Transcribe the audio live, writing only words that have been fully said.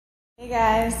Hey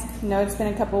guys, it's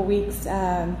been a couple weeks,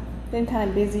 been kind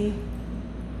of busy,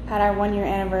 had our 1 year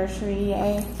anniversary,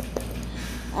 yay.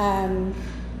 I'm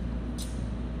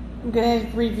going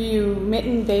to review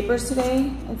Mitten vapors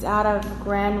today. It's out of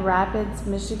Grand Rapids,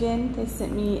 Michigan. They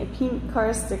sent me a pink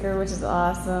car sticker, which is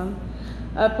awesome,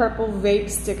 a purple vape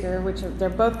sticker, which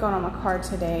they're both going on my car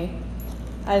today.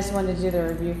 I just wanted to do the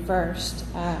review first.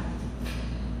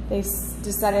 They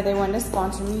decided they wanted to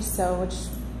sponsor me,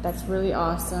 that's really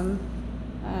awesome.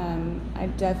 I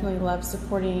definitely love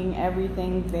supporting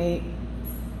everything vape,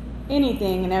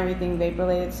 anything and everything vape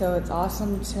related, so it's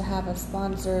awesome to have a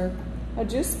sponsor, a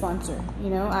juice sponsor.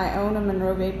 You know, I own a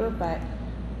Monroe vapor, but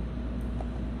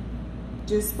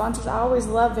juice sponsors, I always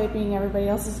love vaping everybody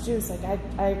else's juice. Like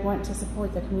I want to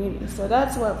support the community, so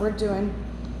that's what we're doing.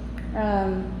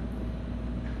 The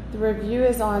review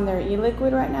is on their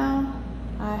ELIQUID right now.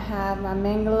 I have my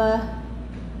Mangala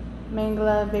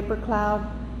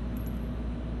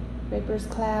Vapors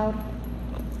Cloud.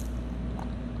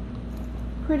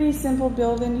 Pretty simple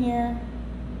build in here.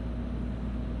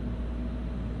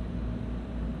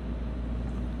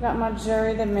 Got my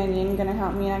Jury the Minion gonna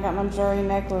help me. I got my Jury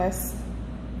necklace.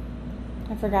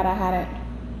 I forgot I had it.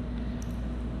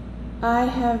 I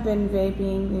have been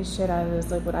vaping the shit out of this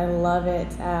liquid. I love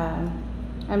it.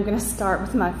 I'm gonna start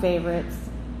with my favorites,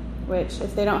 which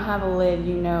if they don't have a lid,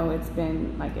 you know it's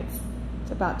been like it's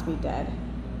about to be dead.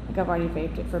 Like I've already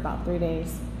vaped it for about 3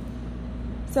 days.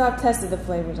 So I've tested the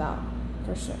flavors out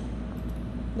for sure.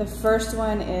 The first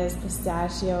one is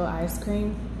pistachio ice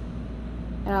cream.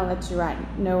 And I'll let you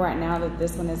know right now that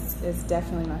this one is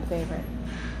definitely my favorite.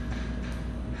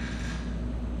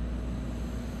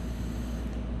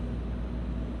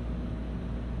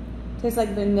 Tastes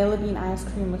like vanilla bean ice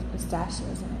cream with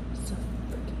pistachios in it. It's so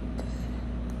freaking good.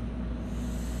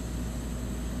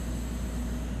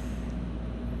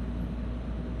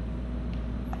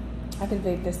 I could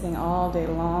vape this thing all day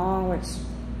long, which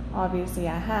obviously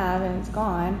I have, and it's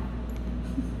gone.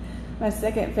 My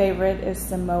second favorite is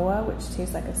Samoa, which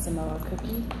tastes like a Samoa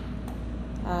cookie.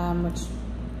 Which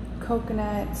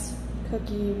coconut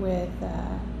cookie with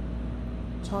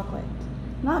chocolate.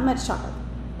 Not much chocolate.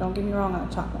 Don't get me wrong on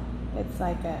the chocolate. It's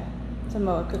like a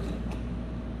Samoa cookie.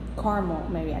 Caramel,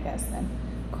 maybe, I guess, then.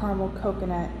 Caramel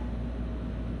coconut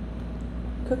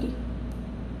cookie.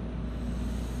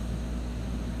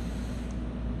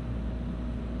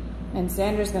 And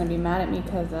Sandra's gonna be mad at me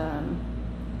because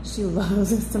she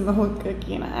loves a Samoa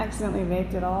cookie and I accidentally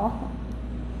vaped it all.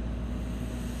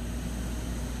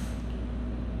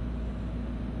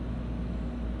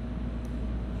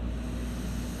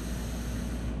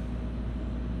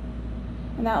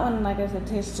 And that one, like I said,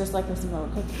 tastes just like a Samoa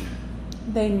cookie.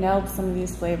 They nailed some of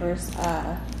these flavors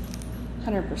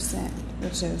 100%,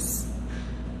 which is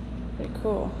pretty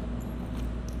cool.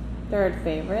 Third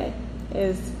favorite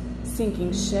is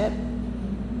Sinking Ship,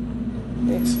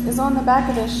 which is on the back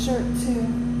of this shirt too.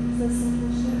 It says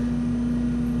Sinking Ship.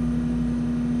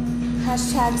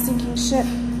 Hashtag Sinking Ship.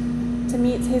 To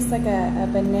me, it tastes like a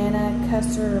banana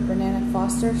custard or banana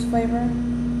Foster's flavor.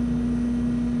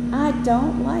 I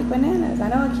don't like bananas. I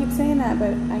know I keep saying that,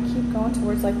 but I keep going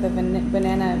towards like the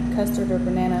banana custard or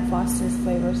banana Foster's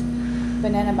flavors.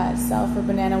 Banana by itself or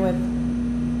banana with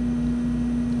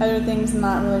other things,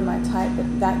 not really my type,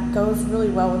 but that goes really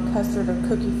well with custard or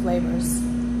cookie flavors.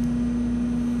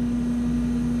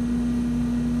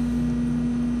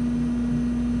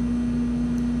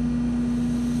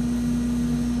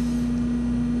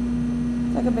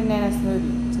 It's like a banana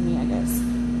smoothie to me, I guess.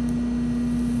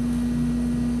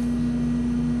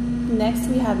 Next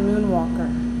we have Moonwalker.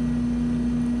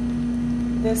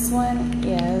 This one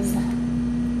is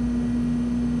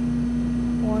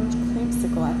orange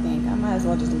creamsicle, I think. I might as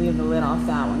well just leave the lid off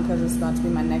that one because it's about to be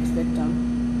my next victim.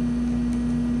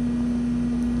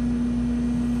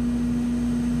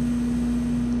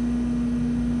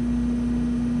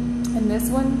 And this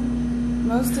one,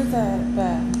 most of the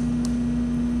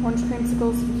orange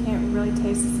creamsicles, you can't really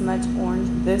taste as much orange.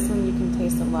 This one, you can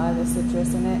taste a lot of the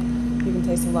citrus in it. You can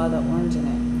taste a lot of the orange in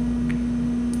it.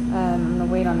 I'm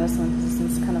gonna wait on this one because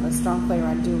this is kind of a strong flavor.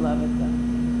 I do love it though.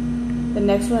 The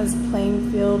next one is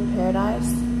Plainfield Paradise.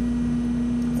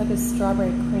 It's like a strawberry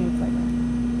cream flavor.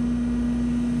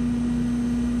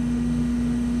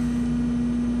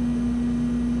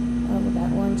 Oh, but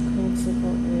that orange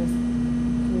creamsicle is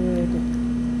good.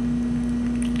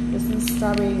 This is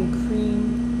strawberry and cream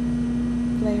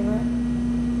flavor.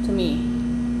 To me,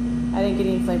 I didn't get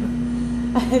any flavor.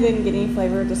 I didn't get any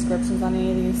flavor descriptions on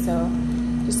any of these, so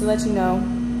just to let you know,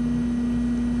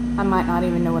 I might not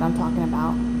even know what I'm talking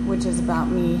about, which is about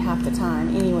me half the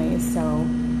time anyways, so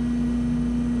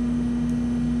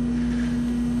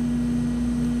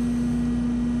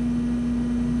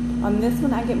On this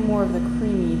one, I get more of the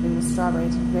creamy than the strawberry.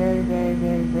 It's very, very,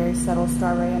 very, very subtle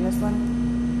strawberry in this one.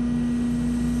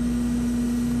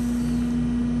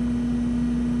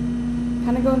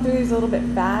 Kind of going through these a little bit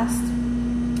fast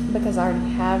because I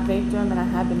already have vaped them, and I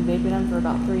have been vaping them for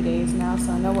about 3 days now,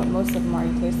 so I know what most of them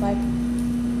already taste like.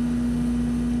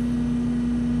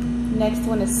 Next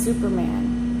one is Superman.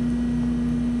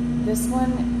 This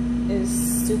one is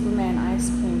Superman ice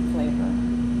cream flavor.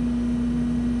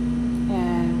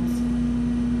 And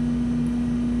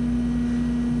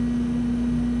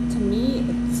to me,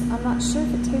 I'm not sure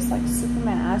if it tastes like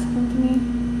Superman ice cream to me.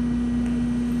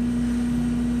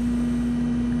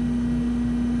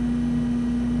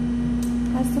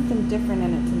 It has something different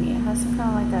in it to me. It has kind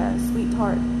of like a sweet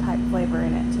tart type flavor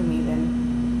in it to me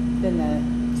than the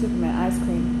Superman ice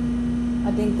cream.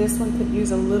 I think this one could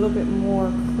use a little bit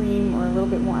more cream or a little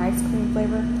bit more ice cream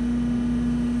flavor.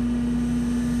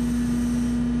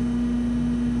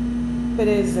 But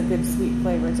it is a good sweet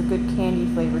flavor. It's a good candy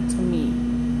flavor to me.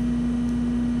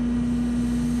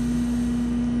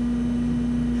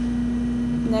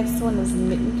 Next one is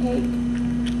Mitten Cake.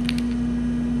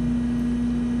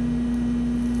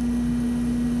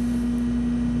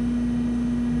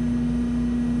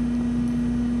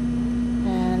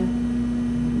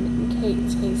 Cake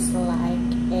tastes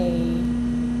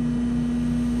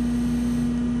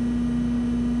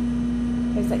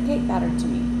like cake batter to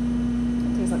me.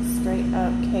 It tastes like straight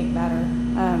up cake batter.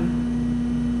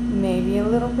 Maybe a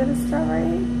little bit of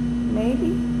strawberry,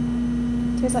 maybe.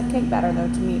 It tastes like cake batter though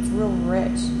to me. It's real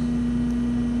rich.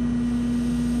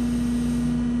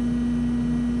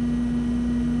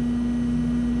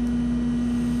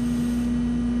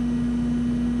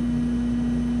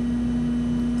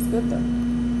 It's good though.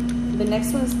 The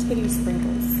next one is Titty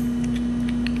Sprinkles.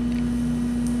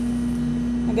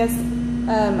 I guess,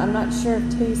 I'm not sure if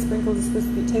Titty Sprinkles is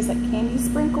supposed to taste like candy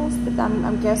sprinkles, but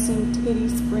I'm guessing Titty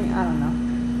Spring, I don't know.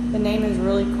 The name is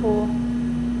really cool.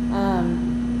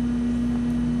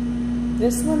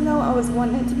 This one though, I was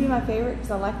wanting it to be my favorite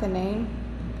because I like the name,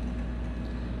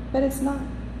 but it's not.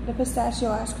 The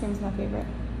pistachio ice cream is my favorite.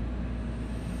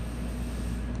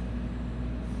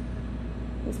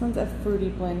 This one's a fruity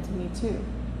blend to me too.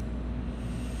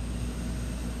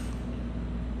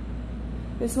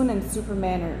 This one and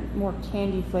Superman are more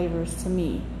candy flavors to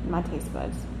me, my taste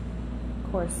buds.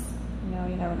 Of course,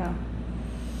 you never know.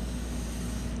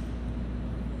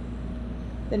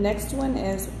 The next one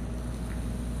is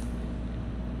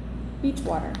Beach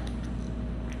Water.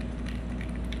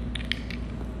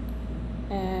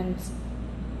 And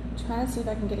I'm trying to see if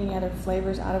I can get any other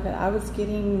flavors out of it. I was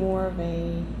getting more of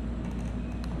a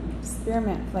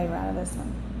spearmint flavor out of this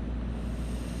one.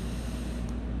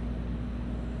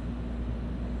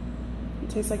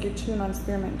 Tastes like you're chewing on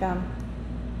spearmint gum.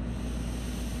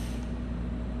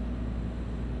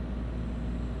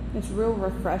 It's real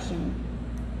refreshing.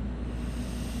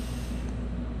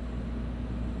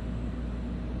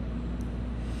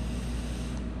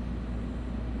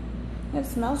 It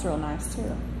smells real nice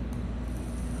too.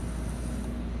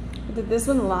 Did this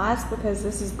one last because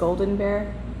this is Golden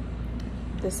Bear.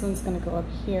 This one's gonna go up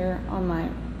here on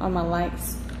my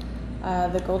likes.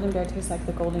 The Golden Bear tastes like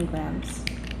the Golden Grams.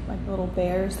 Like the little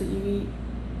bears that you eat.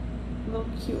 Little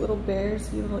cute little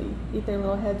bears. You eat their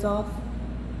little heads off.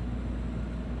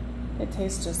 It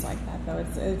tastes just like that though.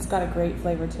 It's got a great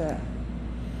flavor to it.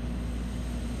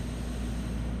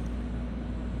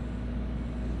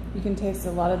 You can taste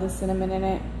a lot of the cinnamon in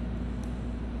it.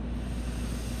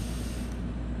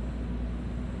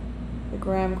 The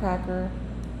graham cracker.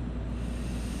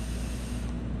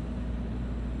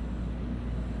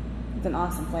 It's an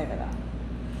awesome flavor though.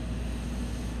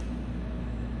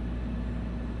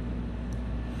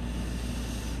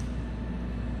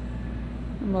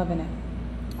 I'm loving it.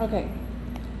 Okay,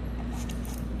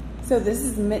 so this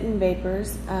is Mitten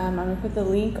Vapors. I'm gonna put the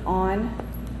link on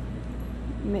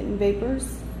Mitten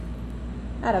Vapors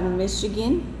out of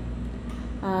Michigan.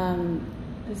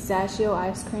 Pistachio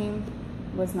ice cream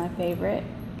was my favorite,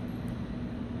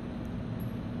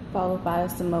 followed by the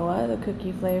Samoa, the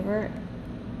cookie flavor,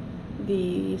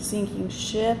 the Sinking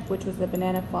Ship, which was the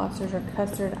banana Fosters or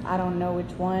custard, I don't know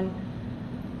which one.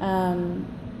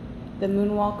 The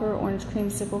Moonwalker orange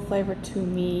creamsicle flavor to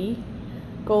me.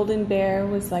 Golden Bear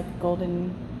was like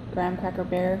golden graham cracker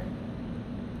bear.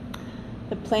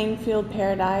 The Plainfield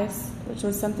Paradise, which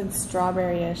was something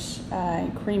strawberry-ish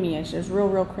and creamy-ish. It was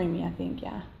real creamy, I think,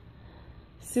 yeah.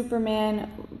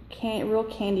 Superman, real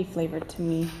candy flavor to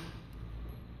me.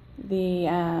 The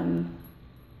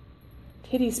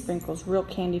Titty Sprinkles, real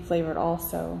candy flavored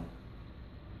also.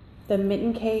 The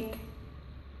Mitten Cake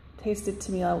tasted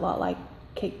to me a lot like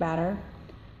cake batter.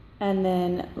 And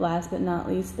then last but not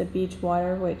least, the beach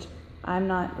water, which I'm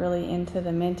not really into the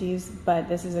minties, but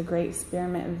this is a great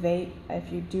spearmint vape.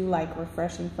 If you do like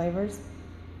refreshing flavors,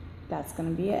 that's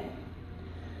gonna be it.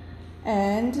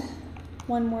 And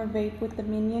one more vape with the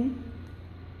Minion.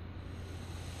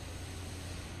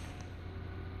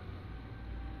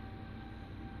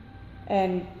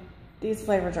 And these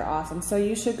flavors are awesome. So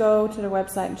you should go to the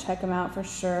website and check them out for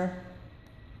sure.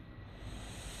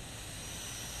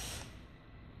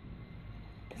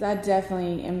 Because I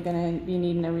definitely am going to be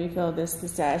needing a refill of this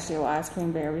pistachio ice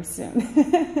cream very soon.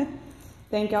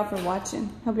 Thank y'all for watching.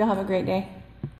 Hope y'all have a great day.